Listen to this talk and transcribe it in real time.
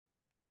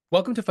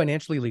Welcome to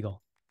Financially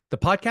Legal, the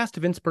podcast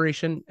of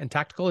inspiration and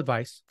tactical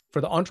advice for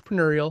the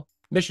entrepreneurial,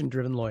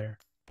 mission-driven lawyer.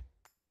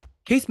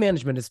 Case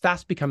management is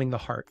fast becoming the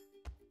heart,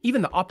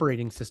 even the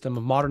operating system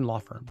of modern law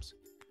firms.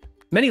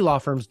 Many law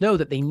firms know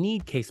that they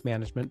need case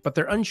management, but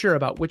they're unsure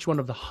about which one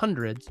of the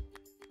hundreds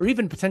or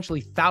even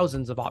potentially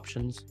thousands of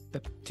options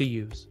to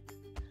use.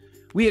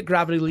 We at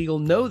Gravis Legal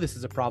know this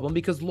is a problem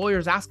because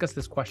lawyers ask us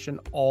this question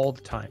all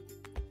the time.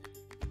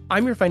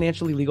 I'm your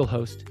Financially Legal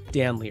host,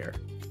 Dan Lear.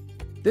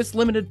 This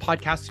limited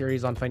podcast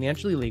series on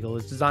Financially Legal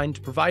is designed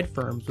to provide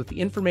firms with the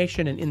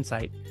information and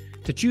insight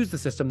to choose the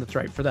system that's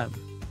right for them.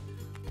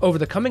 Over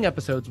the coming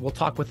episodes, we'll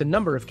talk with a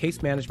number of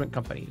case management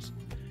companies.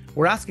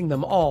 We're asking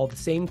them all the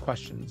same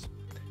questions,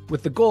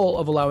 with the goal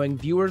of allowing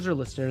viewers or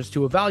listeners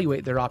to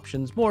evaluate their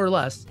options more or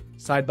less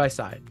side by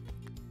side.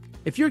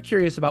 If you're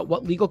curious about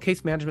what legal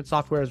case management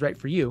software is right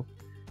for you,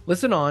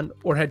 listen on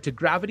or head to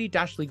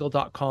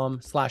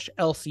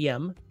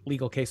gravity-legal.com/LCM,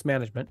 legal case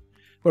management,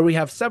 where we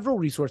have several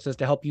resources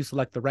to help you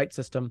select the right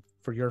system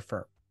for your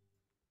firm.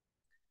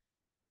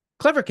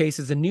 CleverCase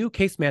is a new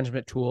case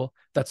management tool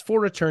that's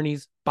for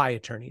attorneys by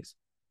attorneys.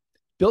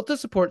 Built to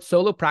support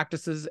solo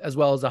practices as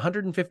well as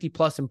 150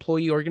 plus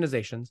employee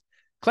organizations,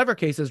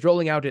 CleverCase is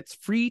rolling out its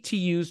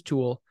free-to-use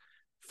tool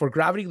for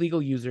Gravity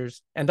Legal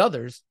users and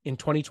others in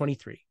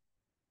 2023.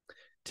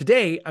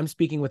 Today, I'm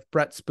speaking with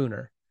Brett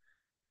Spooner.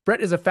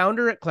 Brett is a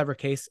founder at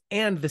CleverCase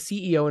and the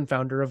CEO and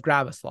founder of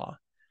Gravis Law.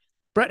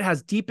 Brett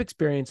has deep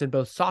experience in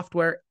both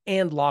software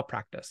and law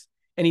practice,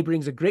 and he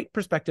brings a great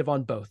perspective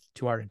on both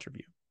to our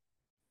interview.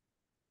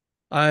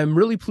 I'm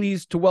really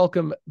pleased to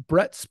welcome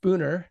Brett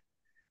Spooner,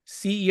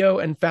 CEO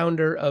and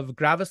founder of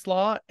Gravis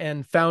Law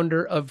and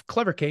founder of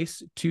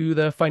CleverCase, to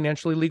the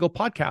Financially Legal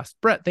podcast.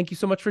 Brett, thank you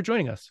so much for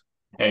joining us.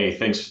 Hey,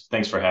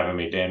 thanks for having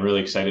me, Dan.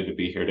 Really excited to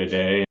be here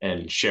today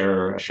and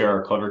share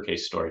our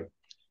CleverCase story.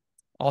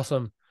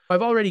 Awesome.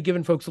 I've already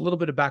given folks a little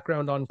bit of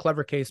background on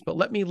CleverCase, but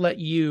let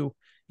you,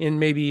 in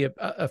maybe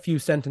a few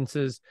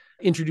sentences,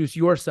 introduce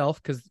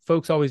yourself, because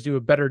folks always do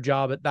a better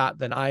job at that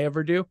than I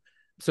ever do.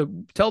 So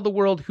tell the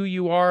world who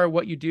you are,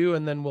 what you do,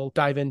 and then we'll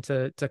dive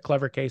into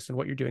CleverCase and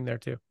what you're doing there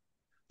too.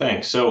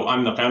 Thanks. So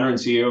I'm the founder and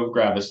CEO of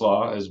Gravis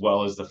Law, as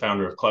well as the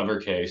founder of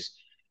CleverCase.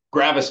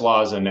 Gravis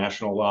Law is a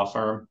national law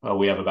firm.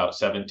 We have about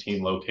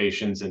 17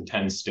 locations in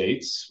 10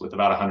 states with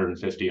about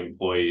 150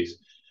 employees.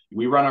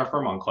 We run our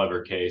firm on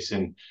CleverCase,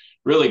 and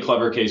really,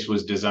 CleverCase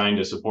was designed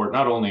to support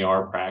not only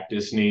our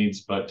practice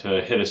needs, but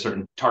to hit a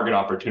certain target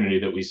opportunity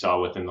that we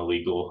saw within the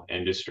legal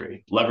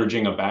industry.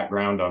 Leveraging a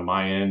background on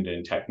my end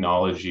in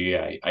technology,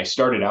 I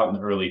started out in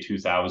the early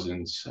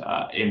 2000s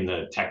in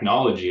the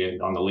technology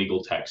and on the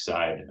legal tech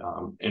side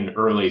in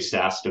early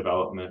SaaS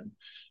development.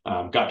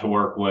 Got to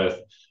work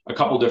with a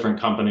couple different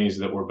companies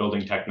that were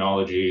building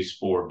technologies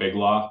for big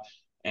law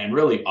and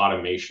really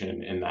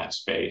automation in that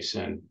space.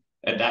 And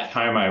at that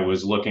time, I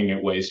was looking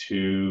at ways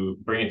to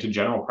bring it to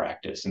general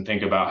practice and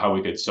think about how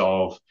we could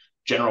solve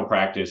general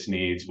practice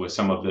needs with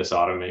some of this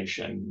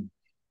automation.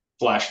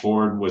 Flash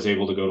forward, was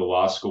able to go to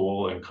law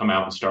school and come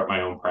out and start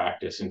my own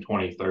practice in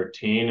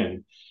 2013.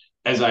 And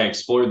as I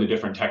explored the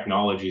different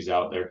technologies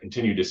out there,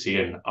 continued to see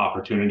an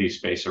opportunity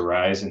space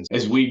arise. And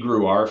as we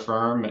grew our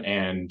firm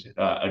and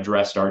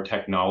addressed our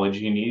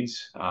technology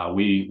needs,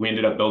 we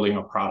ended up building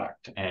a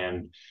product,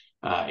 and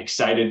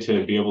excited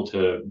to be able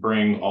to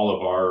bring all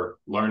of our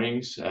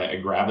learnings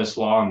at Gravis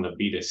Law on the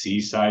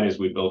B2C side as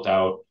we built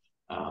out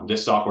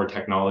this software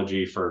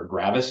technology for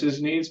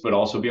Gravis's needs, but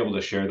also be able to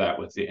share that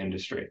with the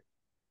industry.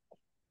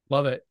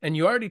 Love it. And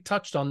you already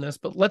touched on this,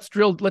 but let's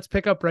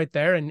pick up right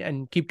there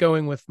and keep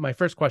going with my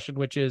first question,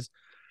 which is,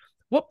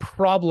 what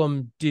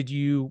problem did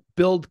you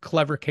build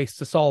CleverCase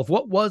to solve?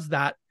 What was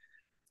that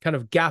kind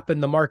of gap in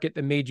the market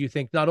that made you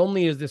think, not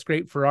only is this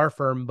great for our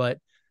firm, but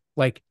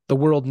like the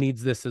world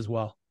needs this as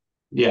well?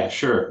 Yeah,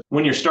 sure.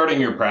 When you're starting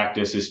your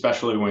practice,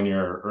 especially when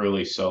you're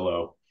early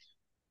solo,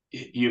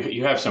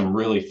 you have some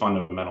really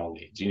fundamental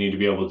needs. You need to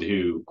be able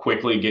to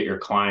quickly get your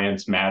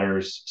clients'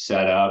 matters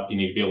set up. You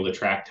need to be able to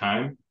track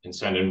time and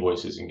send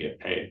invoices and get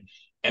paid.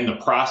 And the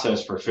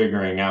process for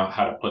figuring out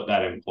how to put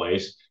that in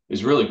place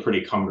is really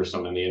pretty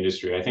cumbersome in the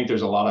industry. I think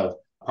there's a lot of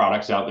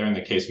products out there in the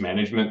case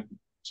management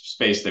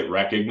space that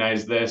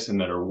recognize this and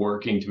that are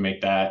working to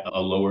make that a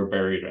lower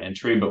barrier to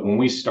entry. But when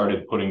we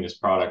started putting this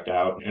product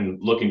out and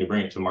looking to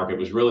bring it to market,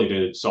 was really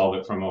to solve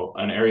it from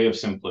an area of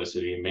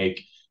simplicity,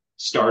 make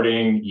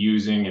starting,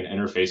 using, and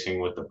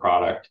interfacing with the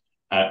product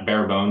at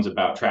bare bones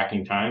about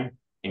tracking time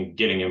and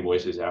getting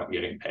invoices out and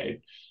getting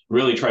paid.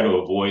 Really try to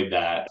avoid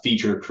that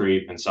feature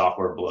creep and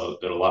software bloat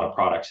that a lot of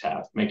products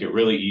have. Make it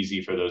really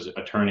easy for those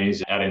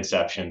attorneys at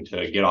inception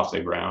to get off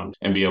the ground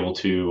and be able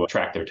to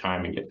track their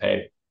time and get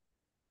paid.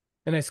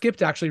 And I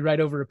skipped actually right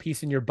over a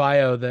piece in your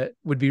bio that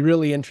would be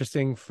really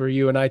interesting for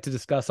you and I to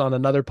discuss on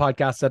another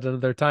podcast at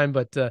another time,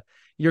 but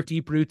your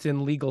deep roots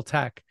in legal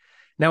tech.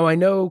 Now, I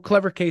know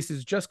CleverCase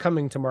is just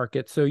coming to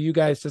market, so you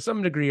guys to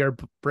some degree are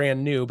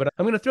brand new, but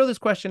I'm going to throw this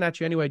question at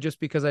you anyway,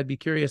 just because I'd be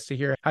curious to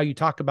hear how you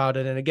talk about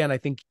it. And again, I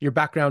think your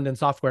background in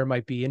software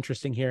might be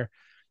interesting here.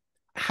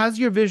 Has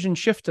your vision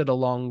shifted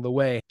along the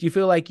way? Do you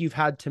feel like you've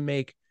had to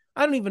make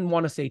I don't even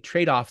want to say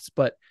trade-offs,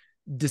 but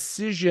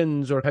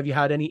decisions, or have you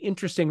had any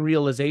interesting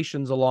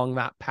realizations along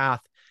that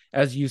path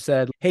as you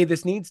said, hey,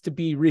 this needs to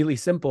be really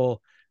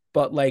simple,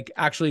 but like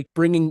actually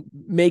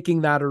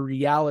making that a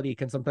reality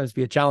can sometimes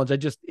be a challenge.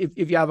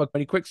 If you have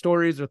any quick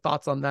stories or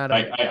thoughts on that.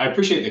 I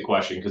appreciate the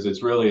question because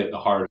it's really at the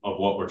heart of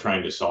what we're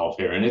trying to solve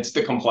here. And it's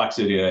the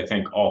complexity that I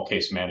think all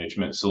case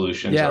management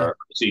solutions are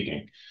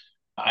seeking.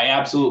 I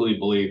absolutely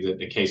believe that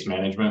the case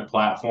management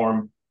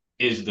platform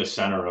is the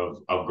center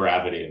of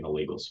gravity in the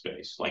legal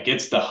space. Like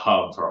it's the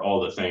hub for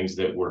all the things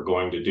that we're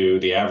going to do.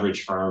 The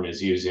average firm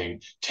is using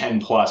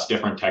 10 plus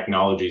different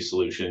technology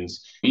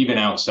solutions, even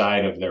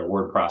outside of their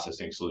word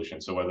processing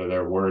solution. So whether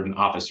they're Word in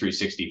Office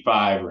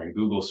 365 or in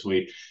Google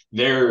Suite,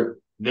 they're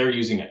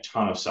using a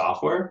ton of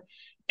software,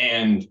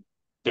 and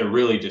they're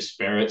really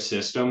disparate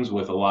systems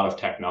with a lot of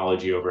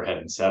technology overhead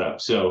and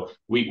setup. So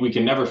we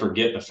can never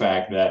forget the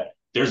fact that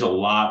there's a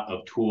lot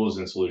of tools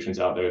and solutions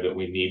out there that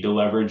we need to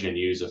leverage and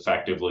use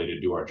effectively to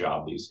do our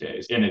job these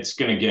days. And it's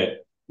going to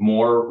get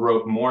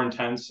more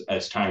intense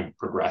as time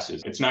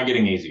progresses. It's not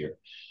getting easier.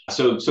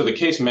 So the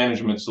case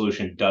management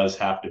solution does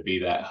have to be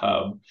that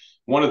hub.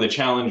 One of the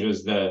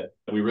challenges that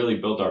we really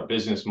built our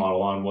business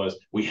model on was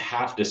we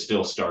have to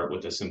still start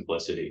with the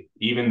simplicity.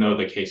 Even though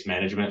the case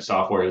management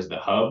software is the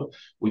hub,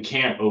 we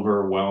can't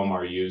overwhelm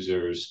our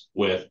users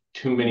with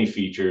too many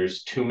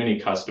features, too many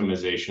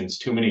customizations,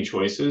 too many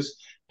choices,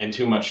 and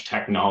too much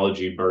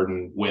technology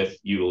burden with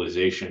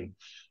utilization.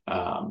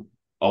 A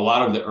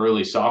lot of the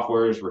early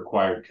softwares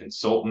required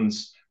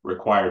consultants,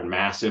 required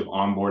massive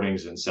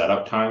onboardings and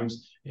setup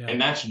times. Yeah.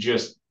 And that's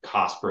just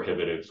cost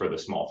prohibitive for the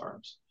small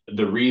firms.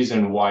 The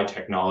reason why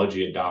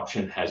technology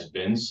adoption has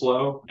been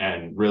slow,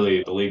 and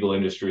really the legal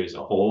industry as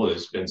a whole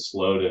has been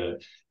slow to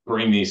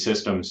bring these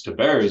systems to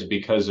bear, is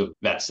because of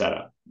that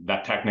setup,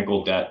 that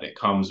technical debt that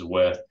comes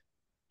with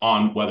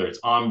whether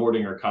it's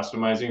onboarding or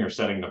customizing or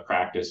setting the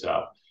practice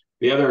up.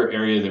 The other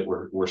area that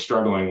we're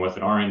struggling with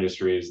in our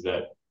industry is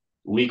that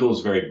legal is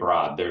very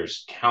broad.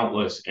 There's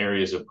countless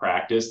areas of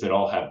practice that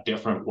all have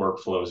different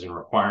workflows and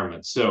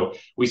requirements. So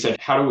we said,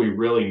 how do we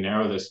really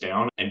narrow this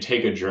down and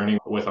take a journey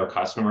with our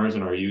customers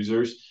and our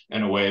users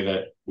in a way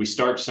that we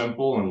start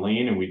simple and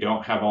lean, and we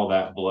don't have all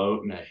that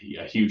bloat and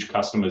a huge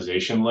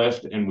customization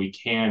lift, and we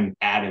can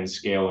add and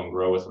scale and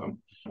grow with them.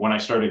 When I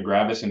started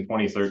Gravis in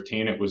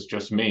 2013, it was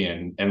just me,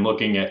 and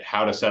looking at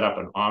how to set up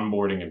an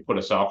onboarding and put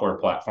a software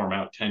platform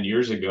out 10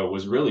 years ago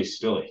was really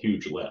still a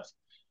huge lift.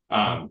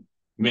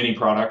 Many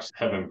products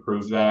have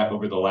improved that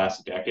over the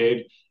last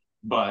decade,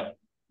 but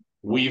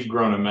we've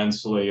grown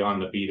immensely on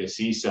the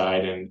B2C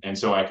side. And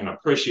so I can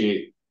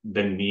appreciate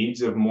the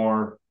needs of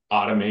more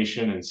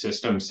automation and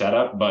system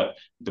setup, but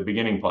the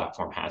beginning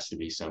platform has to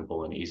be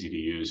simple and easy to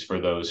use for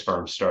those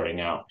firms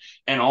starting out.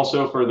 And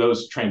also for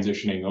those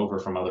transitioning over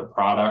from other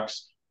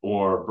products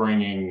or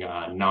bringing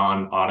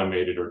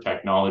non-automated or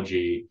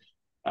technology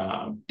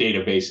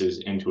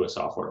databases into a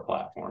software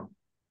platform.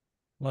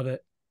 Love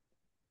it.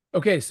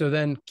 Okay, so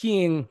then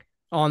keying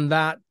on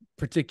that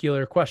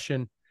particular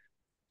question,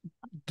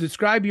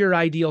 describe your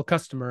ideal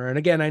customer. And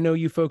again, I know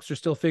you folks are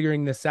still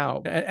figuring this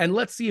out. And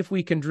let's see if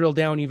we can drill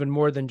down even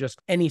more than just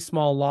any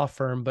small law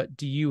firm, but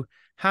do you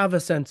have a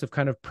sense of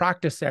kind of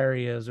practice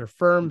areas or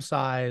firm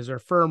size or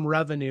firm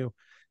revenue?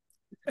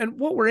 And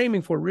what we're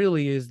aiming for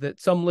really is that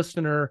some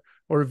listener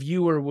or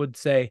viewer would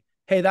say,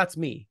 hey, that's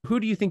me. Who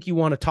do you think you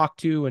want to talk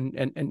to,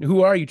 and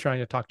who are you trying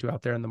to talk to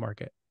out there in the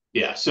market?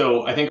 Yeah,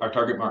 so I think our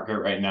target market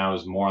right now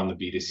is more on the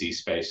B2C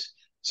space.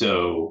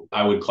 So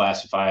I would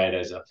classify it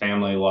as a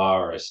family law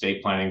or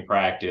estate planning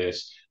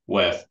practice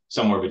with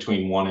somewhere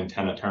between 1 and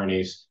 10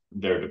 attorneys.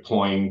 They're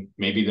deploying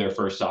maybe their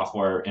first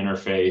software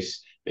interface.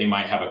 They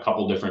might have a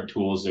couple different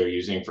tools they're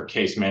using for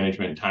case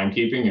management and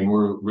timekeeping, and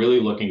we're really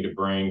looking to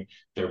bring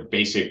their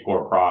basic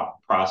core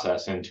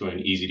process into an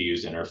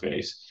easy-to-use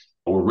interface.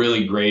 We're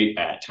really great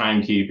at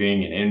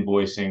timekeeping and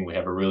invoicing. We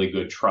have a really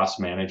good trust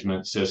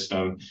management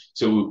system.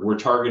 So we're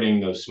targeting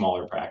those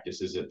smaller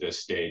practices at this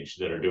stage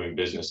that are doing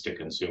business to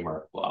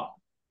consumer law.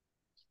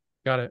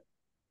 Got it.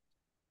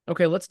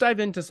 Okay, let's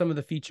dive into some of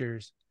the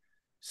features.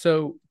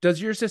 So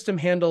does your system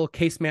handle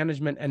case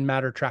management and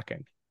matter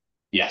tracking?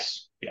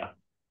 Yes. Yeah.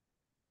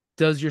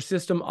 Does your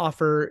system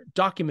offer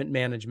document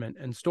management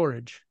and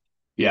storage?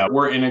 Yeah,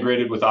 we're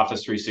integrated with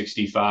Office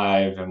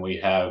 365, and we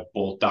have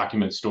both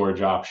document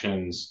storage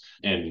options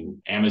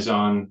in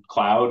Amazon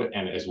Cloud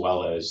and as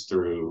well as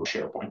through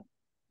SharePoint.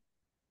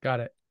 Got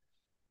it.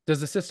 Does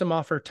the system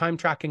offer time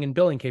tracking and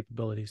billing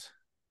capabilities?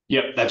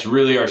 Yep, that's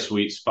really our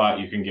sweet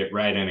spot. You can get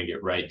right in and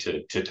get right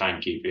to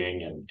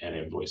timekeeping and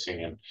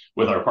invoicing. And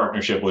with our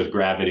partnership with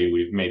Gravity,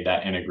 we've made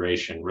that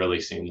integration really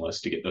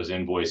seamless to get those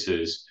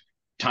invoices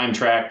time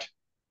tracked,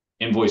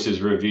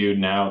 invoices reviewed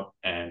now,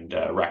 and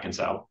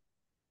reconciled.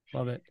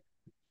 Love it.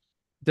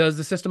 Does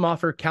the system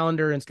offer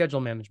calendar and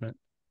schedule management?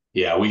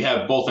 Yeah, we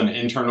have both an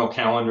internal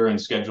calendar and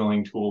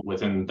scheduling tool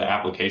within the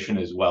application,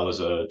 as well as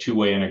a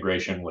two-way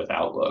integration with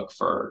Outlook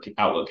for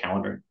Outlook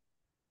calendar.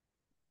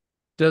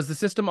 Does the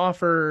system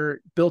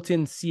offer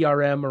built-in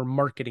CRM or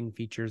marketing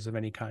features of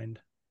any kind?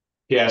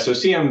 Yeah, so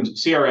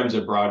CRM is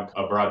a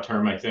broad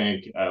term, I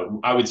think.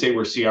 I would say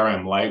we're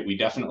CRM light. We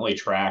definitely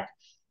track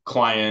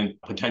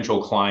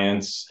potential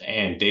clients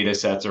and data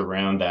sets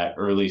around that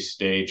early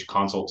stage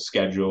consult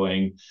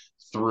scheduling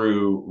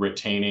through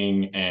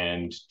retaining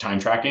and time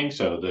tracking.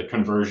 So the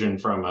conversion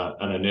from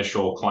an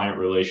initial client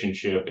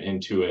relationship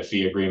into a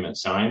fee agreement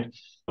signed.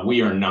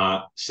 We are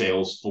not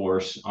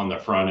Salesforce on the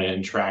front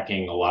end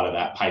tracking a lot of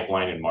that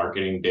pipeline and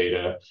marketing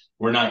data.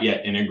 We're not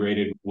yet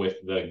integrated with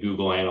the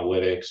Google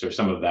Analytics or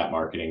some of that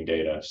marketing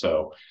data.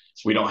 So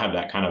we don't have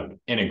that kind of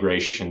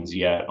integrations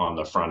yet on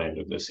the front end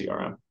of the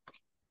CRM.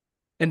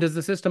 And does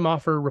the system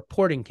offer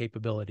reporting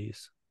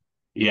capabilities?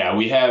 Yeah,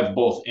 we have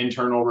both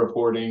internal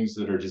reportings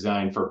that are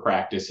designed for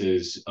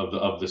practices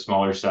of the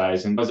smaller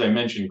size. And as I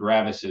mentioned,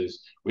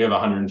 we have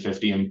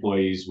 150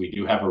 employees. We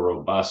do have a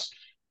robust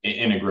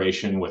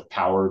integration with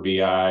Power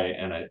BI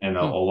and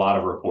a lot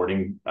of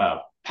reporting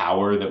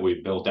power that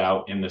we've built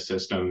out in the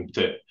system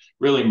to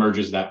really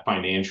merges that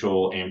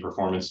financial and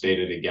performance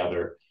data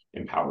together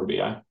in Power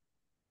BI.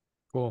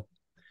 Cool.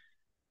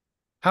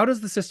 How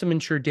does the system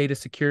ensure data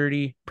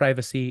security,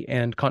 privacy,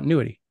 and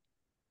continuity?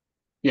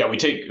 Yeah, we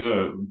take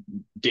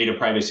data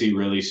privacy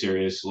really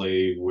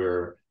seriously.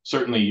 We're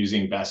certainly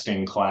using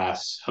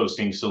best-in-class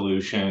hosting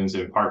solutions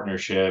and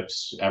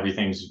partnerships.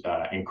 Everything's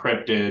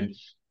encrypted,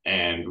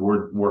 and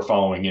we're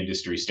following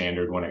industry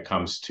standard when it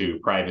comes to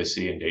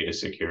privacy and data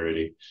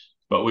security.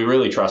 But we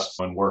really trust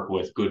and work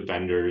with good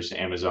vendors,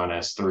 Amazon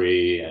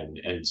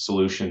S3, and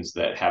solutions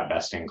that have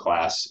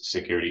best-in-class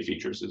security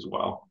features as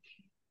well.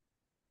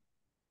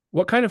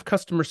 What kind of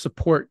customer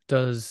support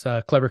does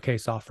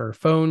Clevercase offer?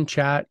 Phone,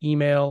 chat,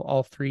 email,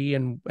 all three,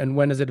 and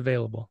when is it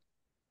available?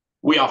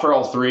 We offer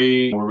all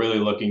three. We're really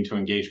looking to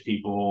engage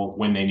people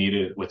when they need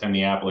it within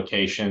the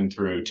application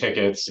through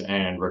tickets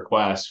and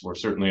requests. We're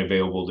certainly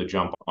available to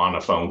jump on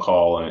a phone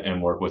call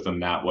and work with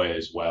them that way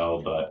as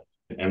well.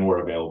 And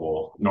we're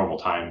available normal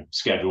time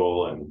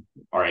schedule and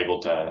are able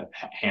to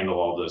handle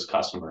all those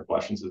customer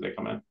questions as they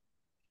come in.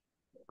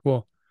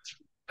 Cool.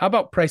 How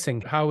about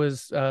pricing? How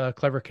is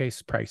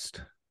Clevercase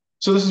priced?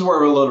 So this is where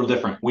we're a little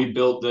different. We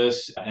built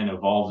this and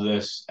evolved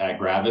this at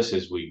Gravis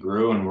as we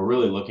grew, and we're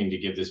really looking to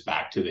give this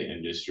back to the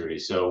industry.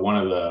 So one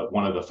of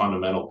the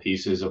fundamental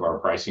pieces of our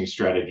pricing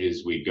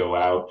strategies we go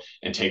out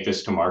and take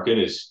this to market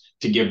is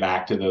to give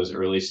back to those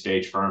early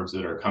stage firms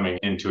that are coming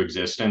into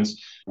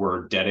existence.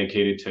 We're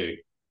dedicated to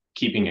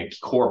keeping a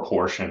core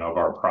portion of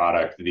our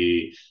product,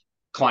 the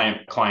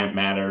client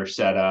matter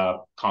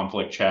setup,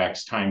 conflict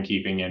checks,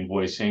 timekeeping,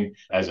 invoicing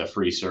as a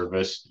free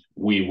service.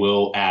 We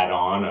will add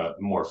on a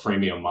more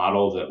freemium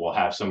model that will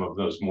have some of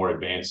those more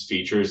advanced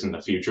features in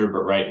the future.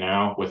 But right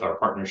now, with our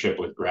partnership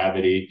with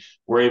Gravity,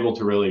 we're able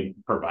to really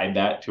provide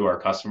that to our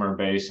customer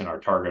base and our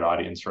target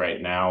audience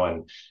right now.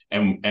 And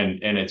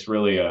it's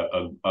really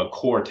a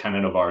core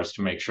tenet of ours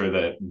to make sure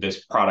that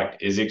this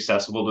product is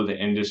accessible to the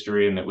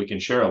industry and that we can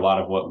share a lot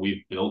of what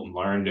we've built and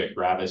learned at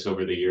Gravis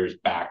over the years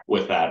back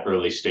with that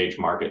early stage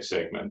market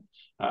segment.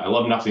 I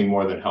love nothing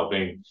more than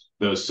helping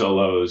those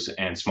solos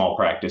and small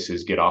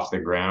practices get off the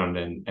ground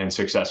and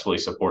successfully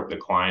support the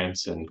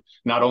clients. And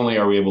not only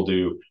are we able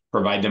to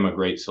provide them a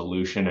great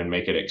solution and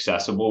make it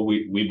accessible,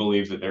 we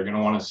believe that they're going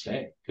to want to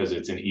stay because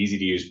it's an easy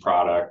to use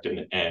product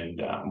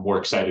and we're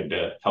excited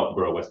to help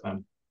grow with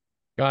them.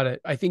 Got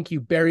it. I think you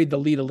buried the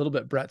lead a little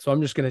bit, Brett. So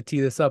I'm just going to tee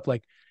this up.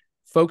 Like,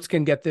 folks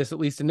can get this at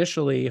least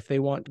initially if they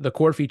want the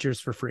core features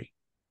for free.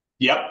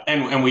 Yep.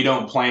 And we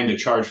don't plan to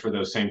charge for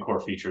those same core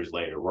features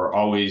later.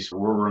 We're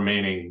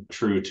remaining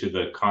true to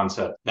the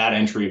concept. That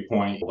entry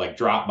point, like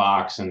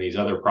Dropbox and these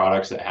other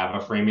products that have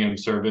a freemium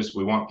service,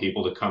 we want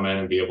people to come in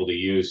and be able to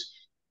use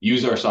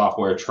our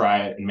software,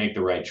 try it, and make the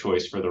right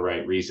choice for the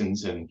right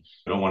reasons. And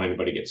I don't want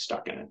anybody to get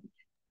stuck in it.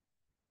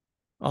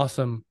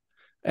 Awesome.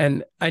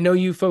 And I know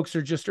you folks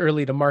are just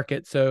early to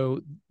market,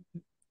 so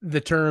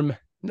the term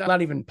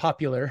not even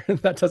popular.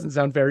 That doesn't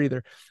sound fair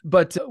either.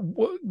 But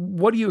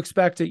what do you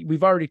expect?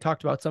 We've already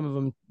talked about some of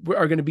them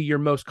are going to be your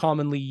most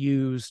commonly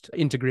used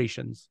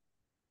integrations.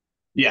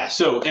 Yeah,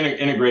 so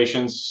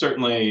integrations,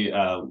 certainly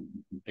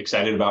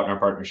excited about our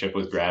partnership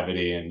with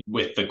Gravity and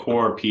with the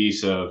core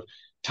piece of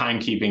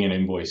timekeeping and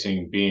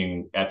invoicing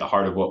being at the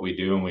heart of what we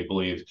do. And we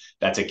believe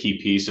that's a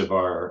key piece of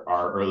our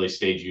early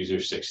stage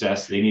user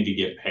success. They need to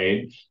get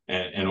paid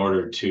in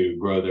order to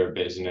grow their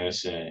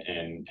business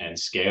and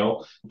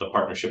scale. The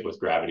partnership with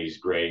Gravity is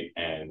great.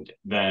 And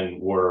then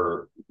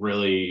we're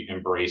really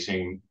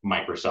embracing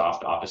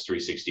Microsoft Office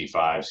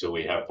 365. So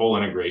we have full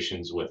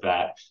integrations with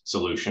that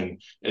solution,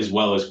 as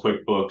well as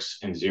QuickBooks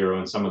and Xero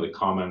and some of the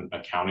common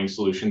accounting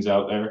solutions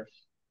out there.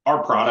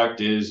 Our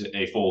product is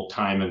a full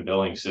time and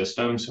billing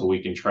system, so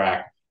we can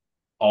track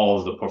all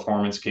of the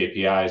performance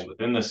KPIs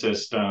within the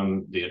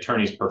system, the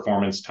attorney's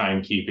performance,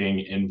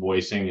 timekeeping,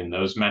 invoicing, and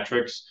those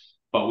metrics.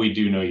 But we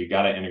do know you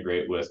got to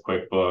integrate with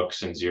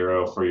QuickBooks and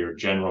Xero for your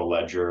general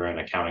ledger and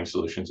accounting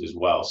solutions as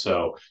well.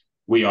 So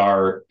we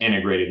are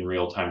integrated in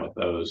real time with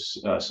those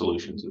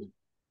solutions.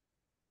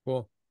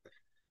 Cool.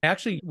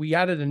 Actually, we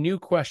added a new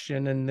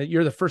question, and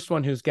you're the first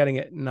one who's getting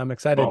it. And I'm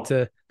excited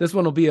Cool. this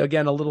one will be,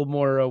 again, a little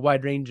more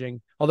wide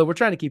ranging, although we're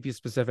trying to keep you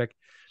specific.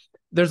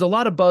 There's a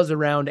lot of buzz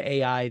around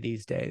AI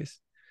these days.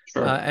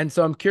 Sure. And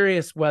so I'm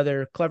curious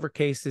whether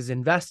Clevercase is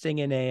investing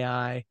in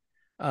AI.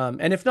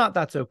 And if not,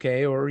 that's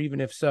okay. Or even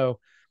if so,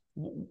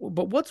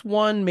 but what's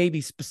one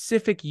maybe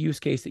specific use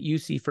case that you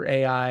see for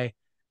AI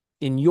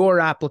in your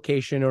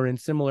application or in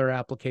similar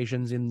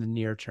applications in the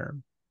near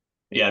term?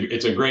 Yeah,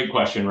 it's a great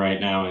question right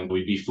now, and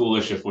we'd be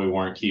foolish if we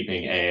weren't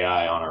keeping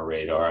AI on our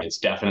radar. It's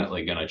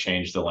definitely going to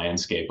change the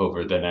landscape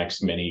over the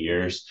next many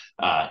years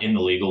in the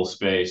legal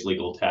space,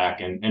 legal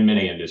tech, and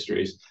many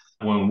industries.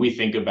 When we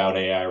think about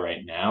AI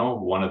right now,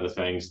 one of the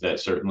things that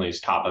certainly is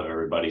top of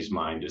everybody's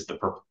mind is the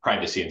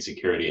privacy and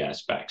security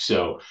aspect.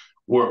 So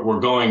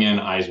we're going in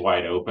eyes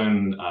wide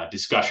open.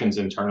 Discussions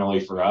internally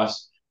for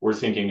us, we're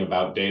thinking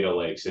about data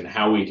lakes and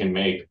how we can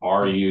make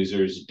our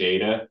users'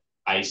 data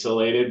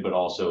isolated, but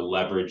also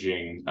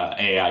leveraging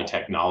AI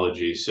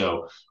technology.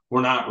 So we're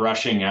not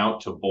rushing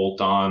out to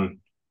bolt on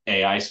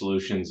AI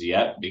solutions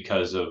yet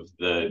because of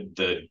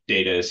the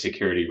data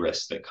security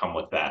risks that come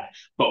with that.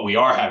 But we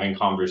are having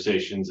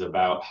conversations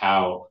about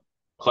how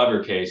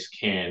Clevercase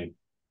can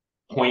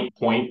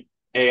point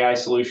AI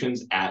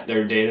solutions at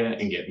their data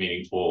and get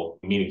meaningful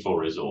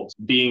results.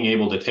 Being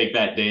able to take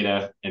that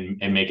data and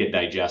make it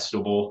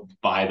digestible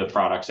by the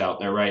products out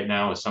there right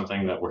now is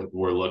something that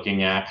we're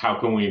looking at. How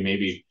can we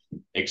maybe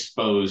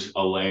expose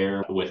a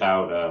layer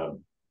without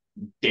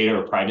data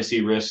or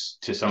privacy risks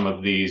to some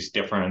of these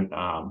different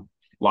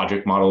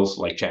logic models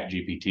like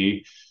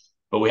ChatGPT?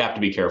 But we have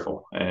to be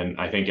careful. And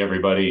I think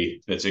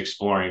everybody that's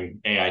exploring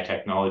AI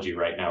technology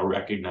right now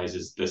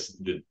recognizes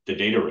the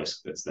data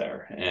risk that's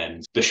there.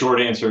 And the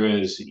short answer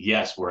is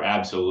yes, we're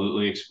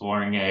absolutely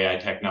exploring AI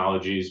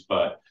technologies,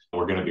 but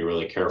we're going to be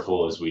really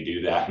careful as we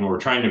do that. And we're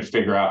trying to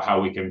figure out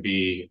how we can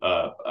be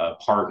a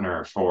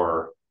partner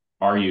for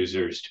our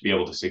users to be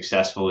able to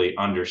successfully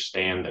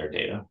understand their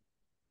data.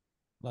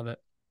 Love it.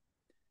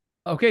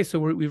 Okay, so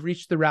we've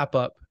reached the wrap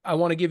up. I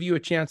want to give you a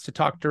chance to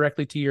talk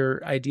directly to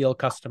your ideal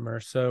customer.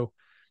 So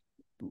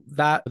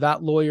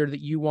that lawyer that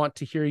you want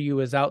to hear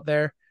you is out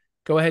there.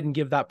 Go ahead and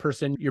give that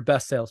person your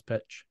best sales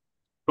pitch.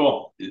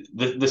 Cool.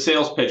 The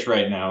sales pitch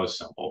right now is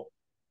simple.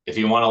 If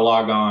you want to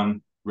log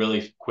on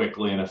really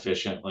quickly and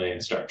efficiently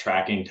and start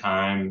tracking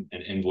time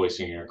and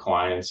invoicing your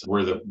clients,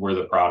 we're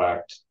the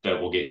product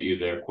that will get you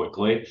there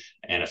quickly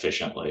and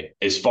efficiently.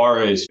 As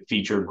far as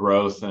feature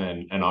growth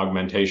and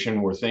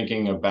augmentation, we're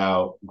thinking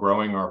about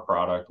growing our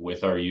product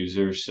with our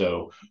users.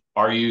 So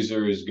our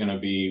user is going to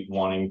be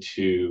wanting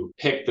to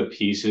pick the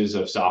pieces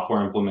of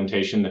software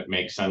implementation that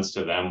make sense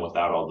to them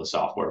without all the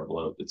software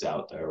bloat that's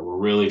out there. We're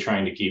really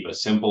trying to keep a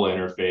simple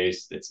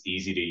interface that's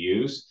easy to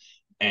use,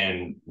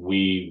 and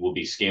we will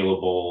be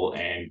scalable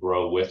and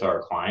grow with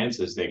our clients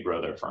as they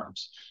grow their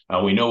firms.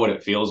 We know what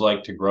it feels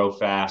like to grow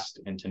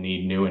fast and to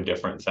need new and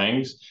different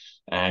things.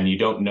 And you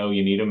don't know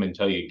you need them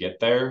until you get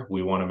there.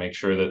 We want to make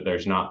sure that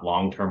there's not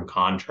long-term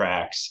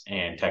contracts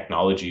and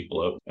technology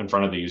bloat in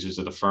front of the users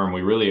of the firm.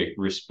 We really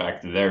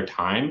respect their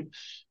time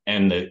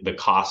and the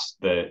cost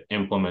that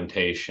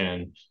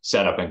implementation,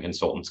 setup, and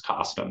consultants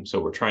cost them. So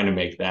we're trying to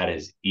make that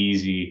as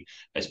easy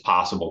as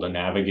possible to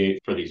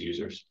navigate for these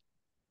users.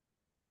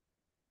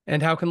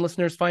 And how can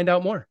listeners find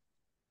out more?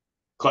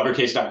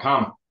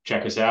 Clevercase.com.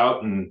 Check us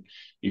out and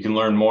you can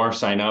learn more,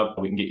 sign up.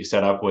 We can get you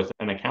set up with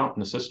an account in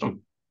the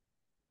system.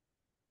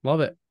 Love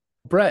it.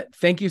 Brett,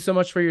 thank you so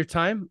much for your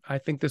time. I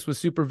think this was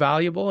super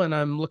valuable, and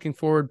I'm looking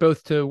forward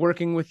both to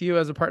working with you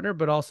as a partner,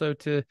 but also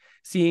to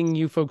seeing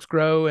you folks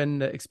grow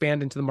and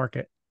expand into the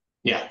market.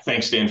 Yeah,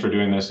 thanks, Dan, for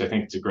doing this. I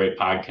think it's a great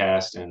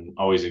podcast and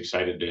always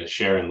excited to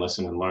share and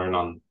listen and learn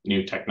on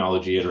new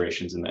technology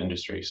iterations in the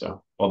industry.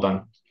 So well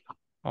done.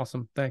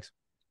 Awesome. Thanks.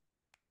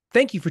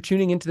 Thank you for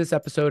tuning into this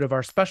episode of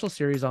our special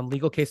series on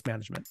legal case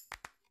management.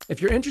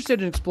 If you're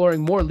interested in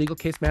exploring more legal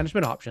case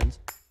management options,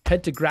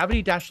 head to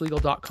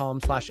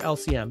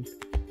gravity-legal.com/LCM,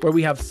 where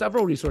we have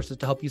several resources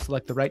to help you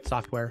select the right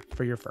software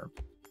for your firm.